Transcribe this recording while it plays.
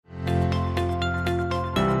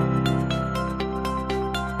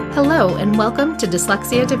Hello, and welcome to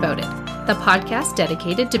Dyslexia Devoted, the podcast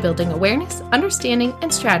dedicated to building awareness, understanding,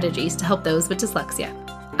 and strategies to help those with dyslexia.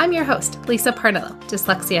 I'm your host, Lisa Parnello,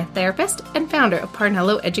 dyslexia therapist and founder of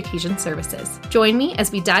Parnello Education Services. Join me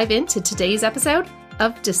as we dive into today's episode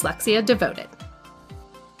of Dyslexia Devoted.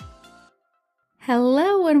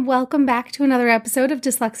 Hello, and welcome back to another episode of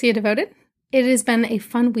Dyslexia Devoted. It has been a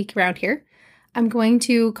fun week around here. I'm going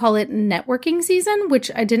to call it networking season, which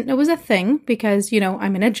I didn't know was a thing because,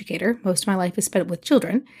 I'm an educator. Most of my life is spent with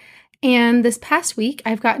children. And this past week,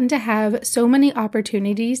 I've gotten to have so many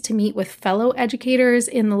opportunities to meet with fellow educators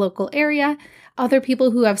in the local area, other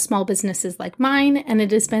people who have small businesses like mine, and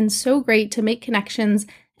it has been so great to make connections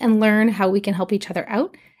and learn how we can help each other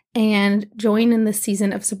out and join in this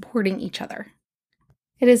season of supporting each other.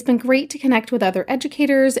 It has been great to connect with other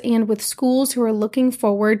educators and with schools who are looking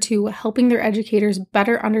forward to helping their educators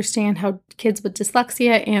better understand how kids with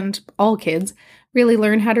dyslexia and all kids really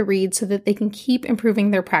learn how to read so that they can keep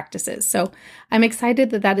improving their practices. So I'm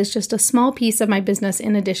excited that that is just a small piece of my business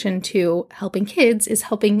in addition to helping kids is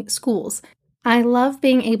helping schools. I love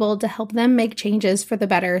being able to help them make changes for the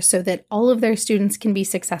better so that all of their students can be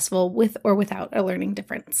successful with or without a learning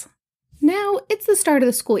difference. Now it's the start of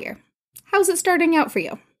the school year. How's it starting out for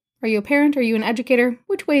you? Are you a parent? Are you an educator?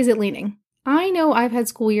 Which way is it leaning? I know I've had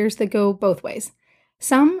school years that go both ways.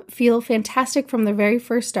 Some feel fantastic from the very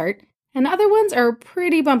first start, and other ones are a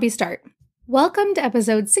pretty bumpy start. Welcome to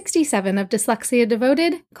episode 67 of Dyslexia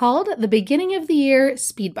Devoted, called The Beginning of the Year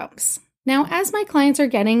Speed Bumps. Now, as my clients are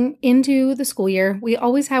getting into the school year, we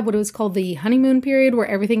always have what is called the honeymoon period where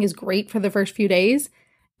everything is great for the first few days,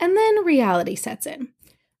 and then reality sets in.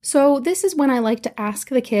 So this is when I like to ask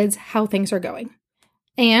the kids how things are going.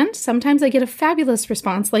 And sometimes I get a fabulous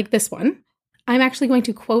response like this one. I'm actually going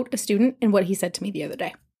to quote a student and what he said to me the other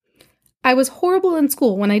day. "I was horrible in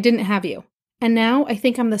school when I didn't have you, and now I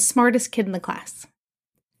think I'm the smartest kid in the class."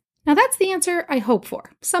 Now that's the answer I hope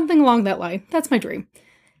for. Something along that line. That's my dream.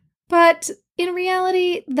 But in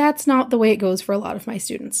reality, that's not the way it goes for a lot of my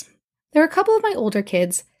students. There are a couple of my older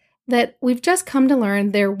kids that we've just come to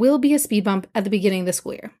learn there will be a speed bump at the beginning of the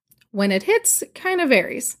school year. When it hits, kind of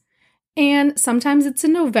varies. And sometimes it's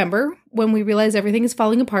in November when we realize everything is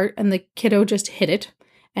falling apart and the kiddo just hit it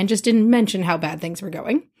and just didn't mention how bad things were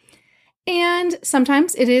going. And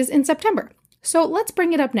sometimes it is in September. So let's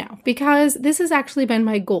bring it up now because this has actually been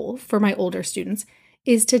my goal for my older students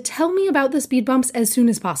is to tell me about the speed bumps as soon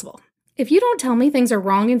as possible. If you don't tell me things are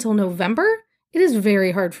wrong until November, it is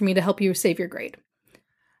very hard for me to help you save your grade.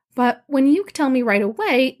 But when you tell me right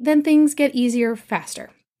away, then things get easier faster.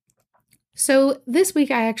 So this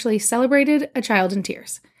week I actually celebrated a child in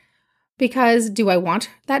tears. Because do I want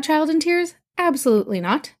that child in tears? Absolutely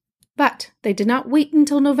not. But they did not wait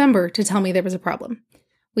until November to tell me there was a problem.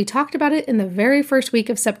 We talked about it in the very first week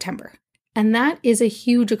of September, and that is a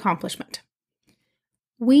huge accomplishment.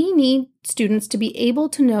 We need students to be able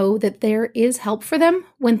to know that there is help for them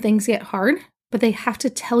when things get hard, but they have to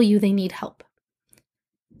tell you they need help.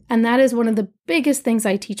 And that is one of the biggest things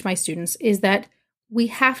I teach my students is that we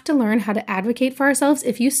have to learn how to advocate for ourselves.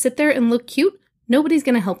 If you sit there and look cute, nobody's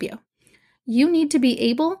going to help you. You need to be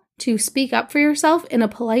able to speak up for yourself in a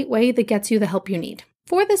polite way that gets you the help you need.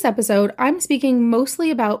 For this episode, I'm speaking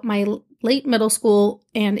mostly about my late middle school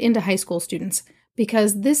and into high school students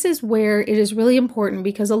because this is where it is really important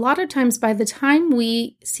because a lot of times by the time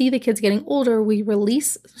we see the kids getting older, we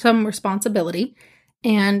release some responsibility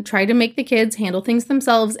and try to make the kids handle things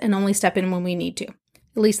themselves and only step in when we need to.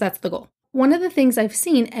 At least that's the goal. One of the things I've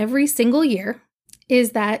seen every single year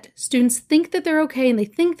is that students think that they're okay and they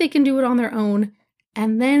think they can do it on their own,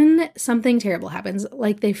 and then something terrible happens,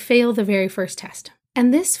 like they fail the very first test.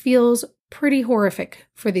 And this feels pretty horrific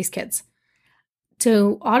for these kids.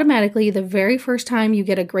 So automatically, the very first time you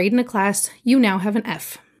get a grade in a class, you now have an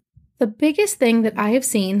F. The biggest thing that I have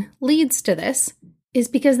seen leads to this is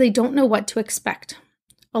because they don't know what to expect.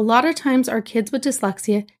 A lot of times our kids with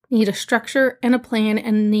dyslexia need a structure and a plan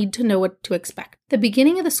and need to know what to expect. The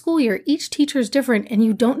beginning of the school year, each teacher is different and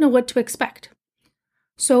you don't know what to expect.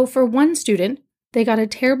 So for one student, they got a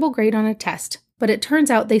terrible grade on a test, but it turns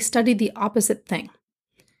out they studied the opposite thing.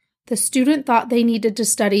 The student thought they needed to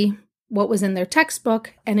study what was in their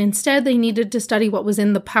textbook, and instead they needed to study what was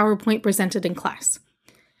in the PowerPoint presented in class.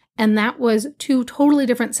 And that was two totally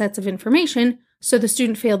different sets of information, so the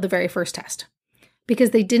student failed the very first test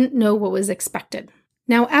because they didn't know what was expected.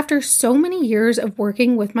 Now, after so many years of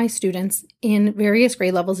working with my students in various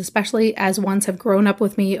grade levels, especially as ones have grown up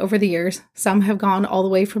with me over the years, some have gone all the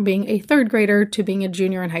way from being a third grader to being a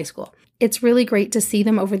junior in high school. It's really great to see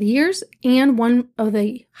them over the years, and one of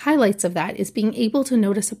the highlights of that is being able to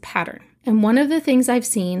notice a pattern. And one of the things I've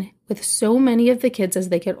seen with so many of the kids as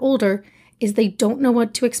they get older is they don't know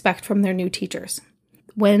what to expect from their new teachers.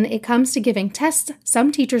 When it comes to giving tests,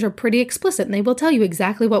 some teachers are pretty explicit and they will tell you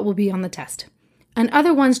exactly what will be on the test. And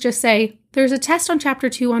other ones just say, there's a test on Chapter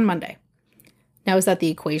 2 on Monday. Now, is that the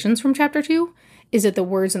equations from Chapter 2? Is it the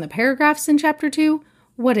words in the paragraphs in Chapter 2?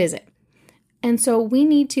 What is it? And so we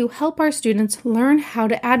need to help our students learn how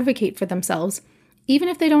to advocate for themselves. Even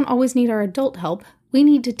if they don't always need our adult help, we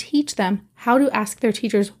need to teach them how to ask their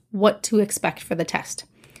teachers what to expect for the test.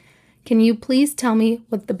 Can you please tell me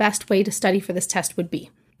what the best way to study for this test would be?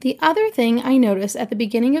 The other thing I notice at the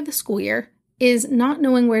beginning of the school year is not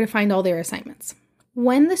knowing where to find all their assignments.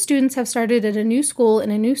 When the students have started at a new school in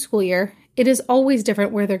a new school year, it is always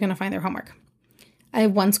different where they're going to find their homework. I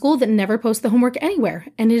have one school that never posts the homework anywhere,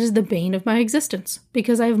 and it is the bane of my existence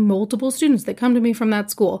because I have multiple students that come to me from that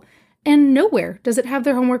school, and nowhere does it have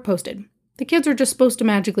their homework posted. The kids are just supposed to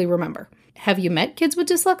magically remember. Have you met kids with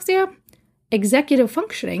dyslexia? Executive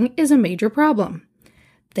functioning is a major problem.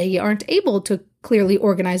 They aren't able to clearly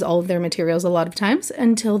organize all of their materials a lot of times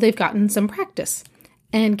until they've gotten some practice.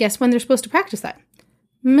 And guess when they're supposed to practice that?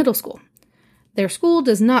 Middle school. Their school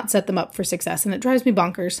does not set them up for success, and it drives me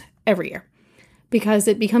bonkers every year because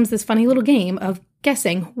it becomes this funny little game of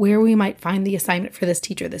guessing where we might find the assignment for this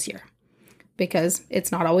teacher this year. Because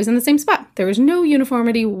it's not always in the same spot. There is no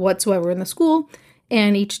uniformity whatsoever in the school,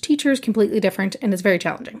 and each teacher is completely different, and it's very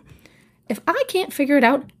challenging. If I can't figure it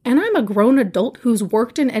out, and I'm a grown adult who's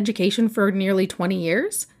worked in education for nearly 20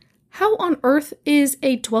 years, how on earth is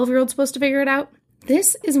a 12-year-old supposed to figure it out?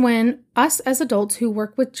 This is when us as adults who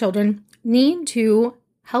work with children need to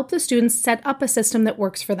help the students set up a system that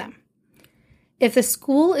works for them. If the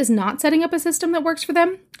school is not setting up a system that works for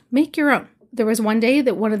them, make your own. There was one day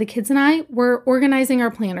that one of the kids and I were organizing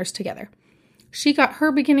our planners together. She got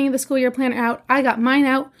her beginning of the school year planner out. I got mine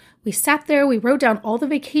out. We sat there. We wrote down all the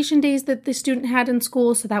vacation days that the student had in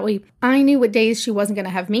school so that way I knew what days she wasn't going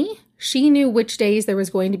to have me. She knew which days there was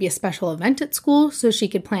going to be a special event at school so she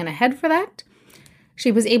could plan ahead for that.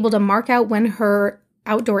 She was able to mark out when her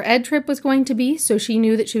outdoor ed trip was going to be, so she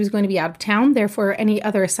knew that she was going to be out of town. Therefore, any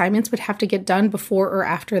other assignments would have to get done before or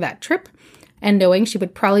after that trip. And knowing she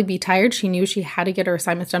would probably be tired, she knew she had to get her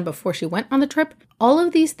assignments done before she went on the trip. All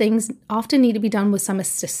of these things often need to be done with some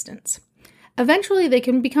assistance. Eventually, they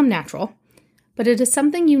can become natural, but it is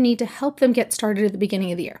something you need to help them get started at the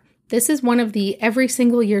beginning of the year. This is one of the every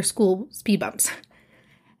single year school speed bumps.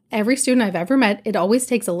 Every student I've ever met, it always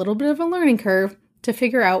takes a little bit of a learning curve to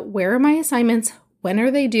figure out where are my assignments, when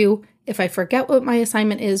are they due, if I forget what my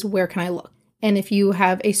assignment is, where can I look? And if you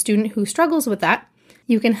have a student who struggles with that,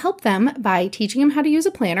 you can help them by teaching them how to use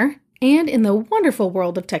a planner, and in the wonderful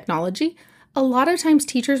world of technology, a lot of times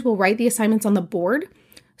teachers will write the assignments on the board.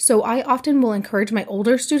 So I often will encourage my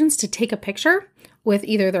older students to take a picture with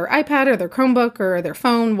either their iPad or their Chromebook or their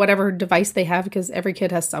phone, whatever device they have, because every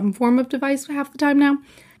kid has some form of device half the time now.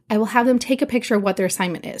 I will have them take a picture of what their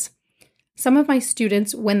assignment is. Some of my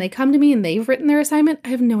students, when they come to me and they've written their assignment, I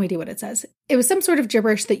have no idea what it says. It was some sort of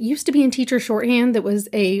gibberish that used to be in teacher shorthand that was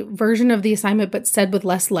a version of the assignment but said with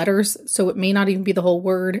less letters, so it may not even be the whole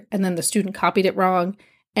word, and then the student copied it wrong,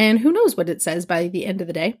 and who knows what it says by the end of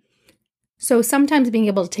the day. So sometimes being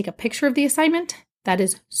able to take a picture of the assignment, that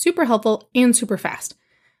is super helpful and super fast.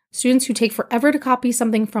 Students who take forever to copy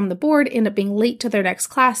something from the board end up being late to their next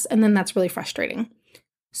class, and then that's really frustrating.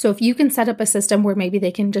 So if you can set up a system where maybe they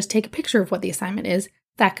can just take a picture of what the assignment is,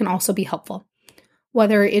 that can also be helpful.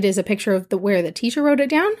 Whether it is a picture of where the teacher wrote it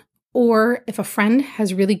down, or if a friend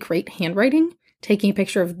has really great handwriting, taking a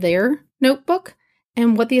picture of their notebook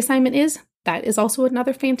and what the assignment is, that is also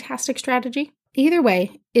another fantastic strategy. Either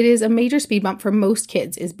way, it is a major speed bump for most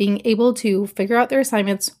kids is being able to figure out their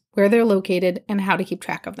assignments, where they're located, and how to keep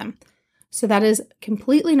track of them. So that is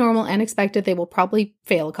completely normal and expected. They will probably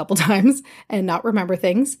fail a couple times and not remember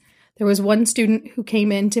things. There was one student who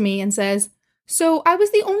came in to me and says, "So I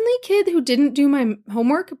was the only kid who didn't do my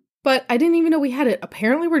homework, but I didn't even know we had it.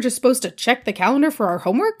 Apparently we're just supposed to check the calendar for our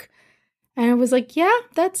homework." And I was like, yeah,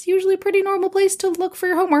 that's usually a pretty normal place to look for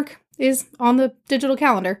your homework, is on the digital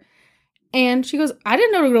calendar. And she goes, "I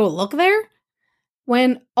didn't know to go look there,"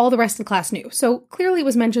 when all the rest of the class knew. So clearly it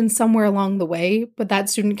was mentioned somewhere along the way, but that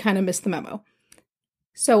student kind of missed the memo.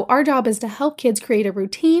 So our job is to help kids create a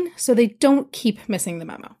routine so they don't keep missing the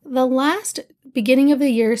memo. The last beginning of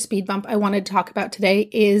the year speed bump I wanted to talk about today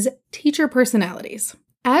is teacher personalities.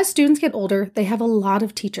 As students get older, they have a lot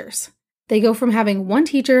of teachers. They go from having one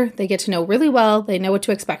teacher they get to know really well, they know what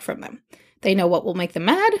to expect from them. They know what will make them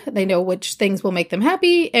mad, they know which things will make them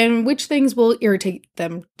happy, and which things will irritate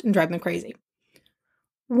them and drive them crazy.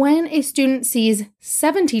 When a student sees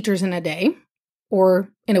 7 teachers in a day,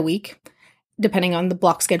 or in a week, depending on the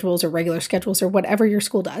block schedules or regular schedules or whatever your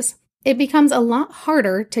school does, it becomes a lot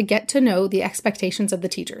harder to get to know the expectations of the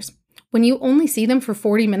teachers. When you only see them for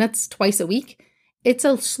 40 minutes twice a week, it's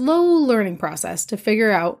a slow learning process to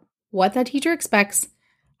figure out what that teacher expects,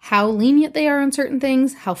 how lenient they are on certain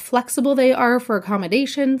things, how flexible they are for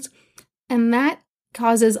accommodations, and that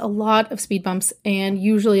causes a lot of speed bumps and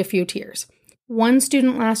usually a few tears. One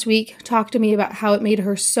student last week talked to me about how it made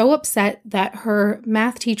her so upset that her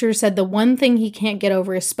math teacher said the one thing he can't get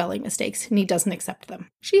over is spelling mistakes, and he doesn't accept them.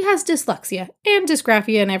 She has dyslexia and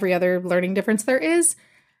dysgraphia and every other learning difference there is.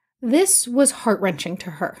 This was heart-wrenching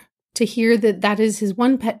to her, to hear that that is his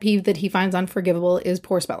one pet peeve that he finds unforgivable is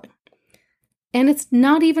poor spelling. And it's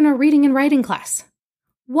not even a reading and writing class.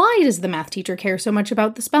 Why does the math teacher care so much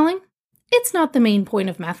about the spelling? It's not the main point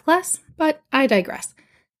of math class, but I digress.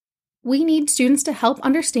 We need students to help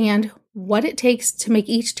understand what it takes to make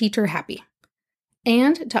each teacher happy,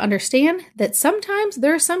 and to understand that sometimes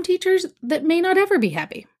there are some teachers that may not ever be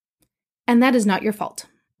happy, and that is not your fault.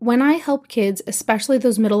 When I help kids, especially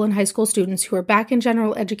those middle and high school students who are back in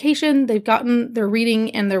general education, they've gotten their reading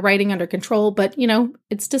and their writing under control, but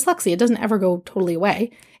it's dyslexia. It doesn't ever go totally away.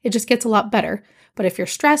 It just gets a lot better. But if you're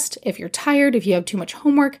stressed, if you're tired, if you have too much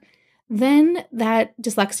homework, then that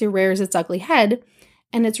dyslexia rears its ugly head.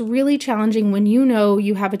 And it's really challenging when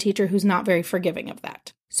you have a teacher who's not very forgiving of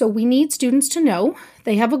that. So we need students to know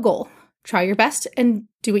they have a goal. Try your best and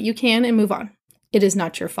do what you can and move on. It is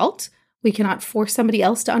not your fault. We cannot force somebody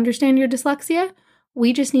else to understand your dyslexia.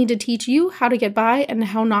 We just need to teach you how to get by and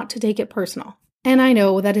how not to take it personal. And I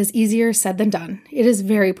know that is easier said than done. It is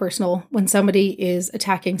very personal when somebody is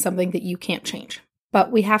attacking something that you can't change.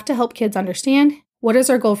 But we have to help kids understand, what is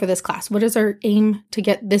our goal for this class? What is our aim to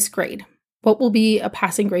get this grade? What will be a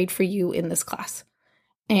passing grade for you in this class?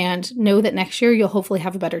 And know that next year you'll hopefully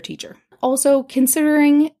have a better teacher. Also,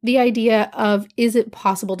 considering the idea of, is it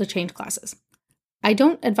possible to change classes? I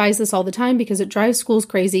don't advise this all the time because it drives schools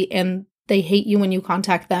crazy and they hate you when you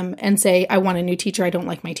contact them and say, I want a new teacher, I don't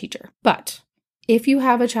like my teacher. But if you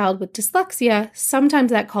have a child with dyslexia, sometimes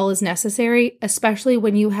that call is necessary, especially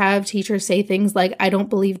when you have teachers say things like, I don't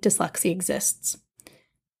believe dyslexia exists.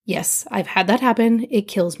 Yes, I've had that happen. It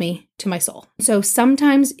kills me to my soul. So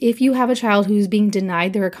sometimes if you have a child who's being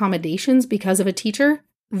denied their accommodations because of a teacher,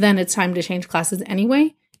 then it's time to change classes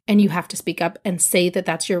anyway. And you have to speak up and say that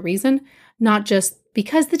that's your reason, not just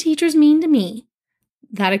because the teacher's mean to me.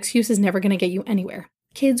 That excuse is never going to get you anywhere.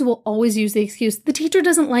 Kids will always use the excuse, the teacher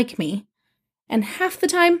doesn't like me. And half the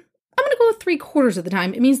time, I'm going to go with 3/4 of the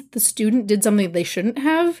time, it means the student did something they shouldn't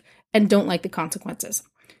have and don't like the consequences.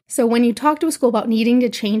 So when you talk to a school about needing to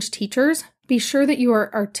change teachers, be sure that you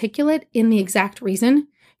are articulate in the exact reason,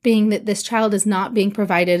 being that this child is not being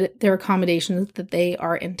provided their accommodations that they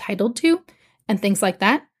are entitled to, and things like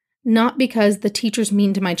that, not because the teacher's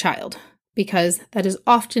mean to my child, because that is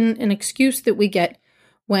often an excuse that we get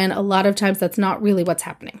when a lot of times that's not really what's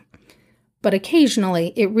happening. But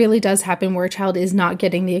occasionally, it really does happen where a child is not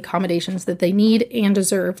getting the accommodations that they need and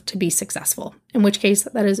deserve to be successful, in which case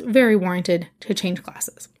that is very warranted to change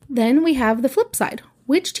classes. Then we have the flip side.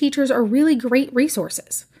 Which teachers are really great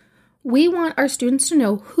resources? We want our students to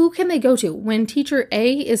know who can they go to when teacher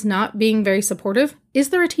A is not being very supportive. Is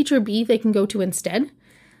there a teacher B they can go to instead?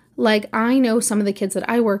 Like, I know some of the kids that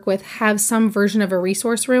I work with have some version of a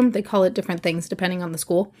resource room. They call it different things depending on the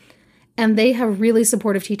school. And they have really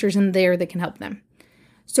supportive teachers in there that can help them.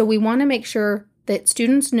 So we want to make sure that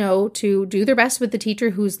students know to do their best with the teacher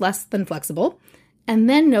who's less than flexible, and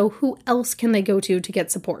then know who else can they go to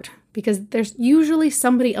get support, because there's usually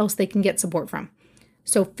somebody else they can get support from.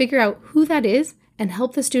 So figure out who that is and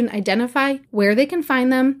help the student identify where they can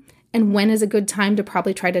find them and when is a good time to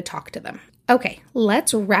probably try to talk to them. Okay,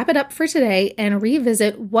 let's wrap it up for today and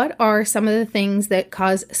revisit what are some of the things that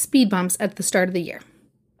cause speed bumps at the start of the year.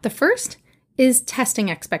 The first is testing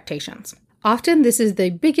expectations. Often this is the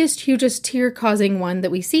biggest, hugest tear-causing one that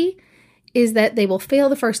we see, is that they will fail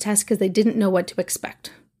the first test because they didn't know what to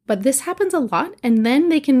expect. But this happens a lot, and then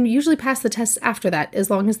they can usually pass the tests after that, as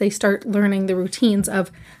long as they start learning the routines of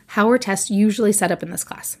how are tests usually set up in this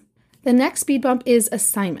class. The next speed bump is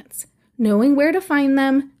assignments. Knowing where to find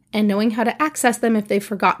them, and knowing how to access them if they've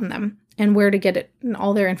forgotten them, and where to get it and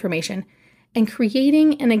all their information. And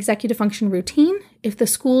creating an executive function routine if the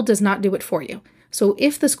school does not do it for you. So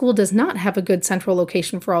if the school does not have a good central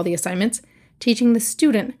location for all the assignments, teaching the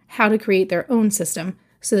student how to create their own system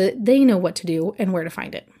so that they know what to do and where to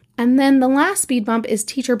find it. And then the last speed bump is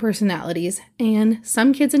teacher personalities, and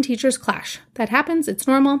some kids and teachers clash. That happens, it's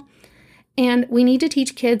normal. And we need to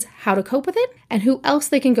teach kids how to cope with it and who else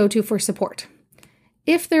they can go to for support.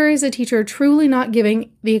 If there is a teacher truly not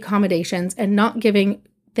giving the accommodations and not giving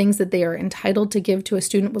things that they are entitled to give to a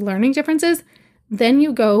student with learning differences, then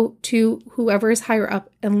you go to whoever is higher up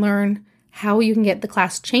and learn how you can get the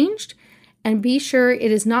class changed, and be sure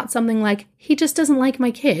it is not something like, he just doesn't like my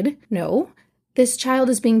kid. No, this child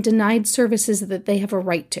is being denied services that they have a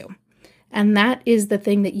right to. And that is the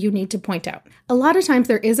thing that you need to point out. A lot of times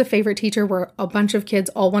there is a favorite teacher where a bunch of kids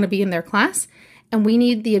all want to be in their class, and we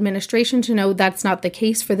need the administration to know that's not the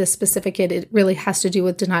case for this specific kid. It really has to do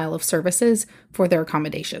with denial of services for their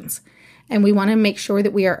accommodations. And we want to make sure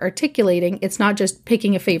that we are articulating it's not just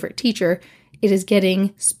picking a favorite teacher, it is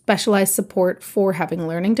getting specialized support for having a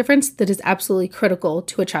learning difference that is absolutely critical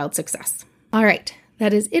to a child's success. All right,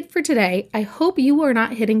 that is it for today. I hope you are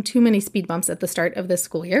not hitting too many speed bumps at the start of this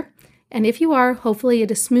school year. And if you are, hopefully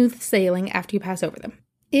it is smooth sailing after you pass over them.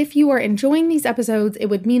 If you are enjoying these episodes, it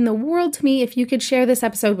would mean the world to me if you could share this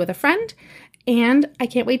episode with a friend. And I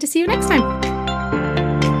can't wait to see you next time.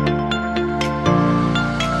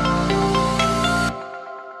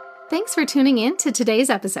 Thanks for tuning in to today's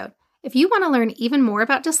episode. If you want to learn even more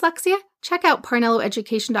about dyslexia, check out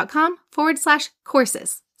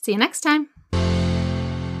parnelloeducation.com/courses. See you next time.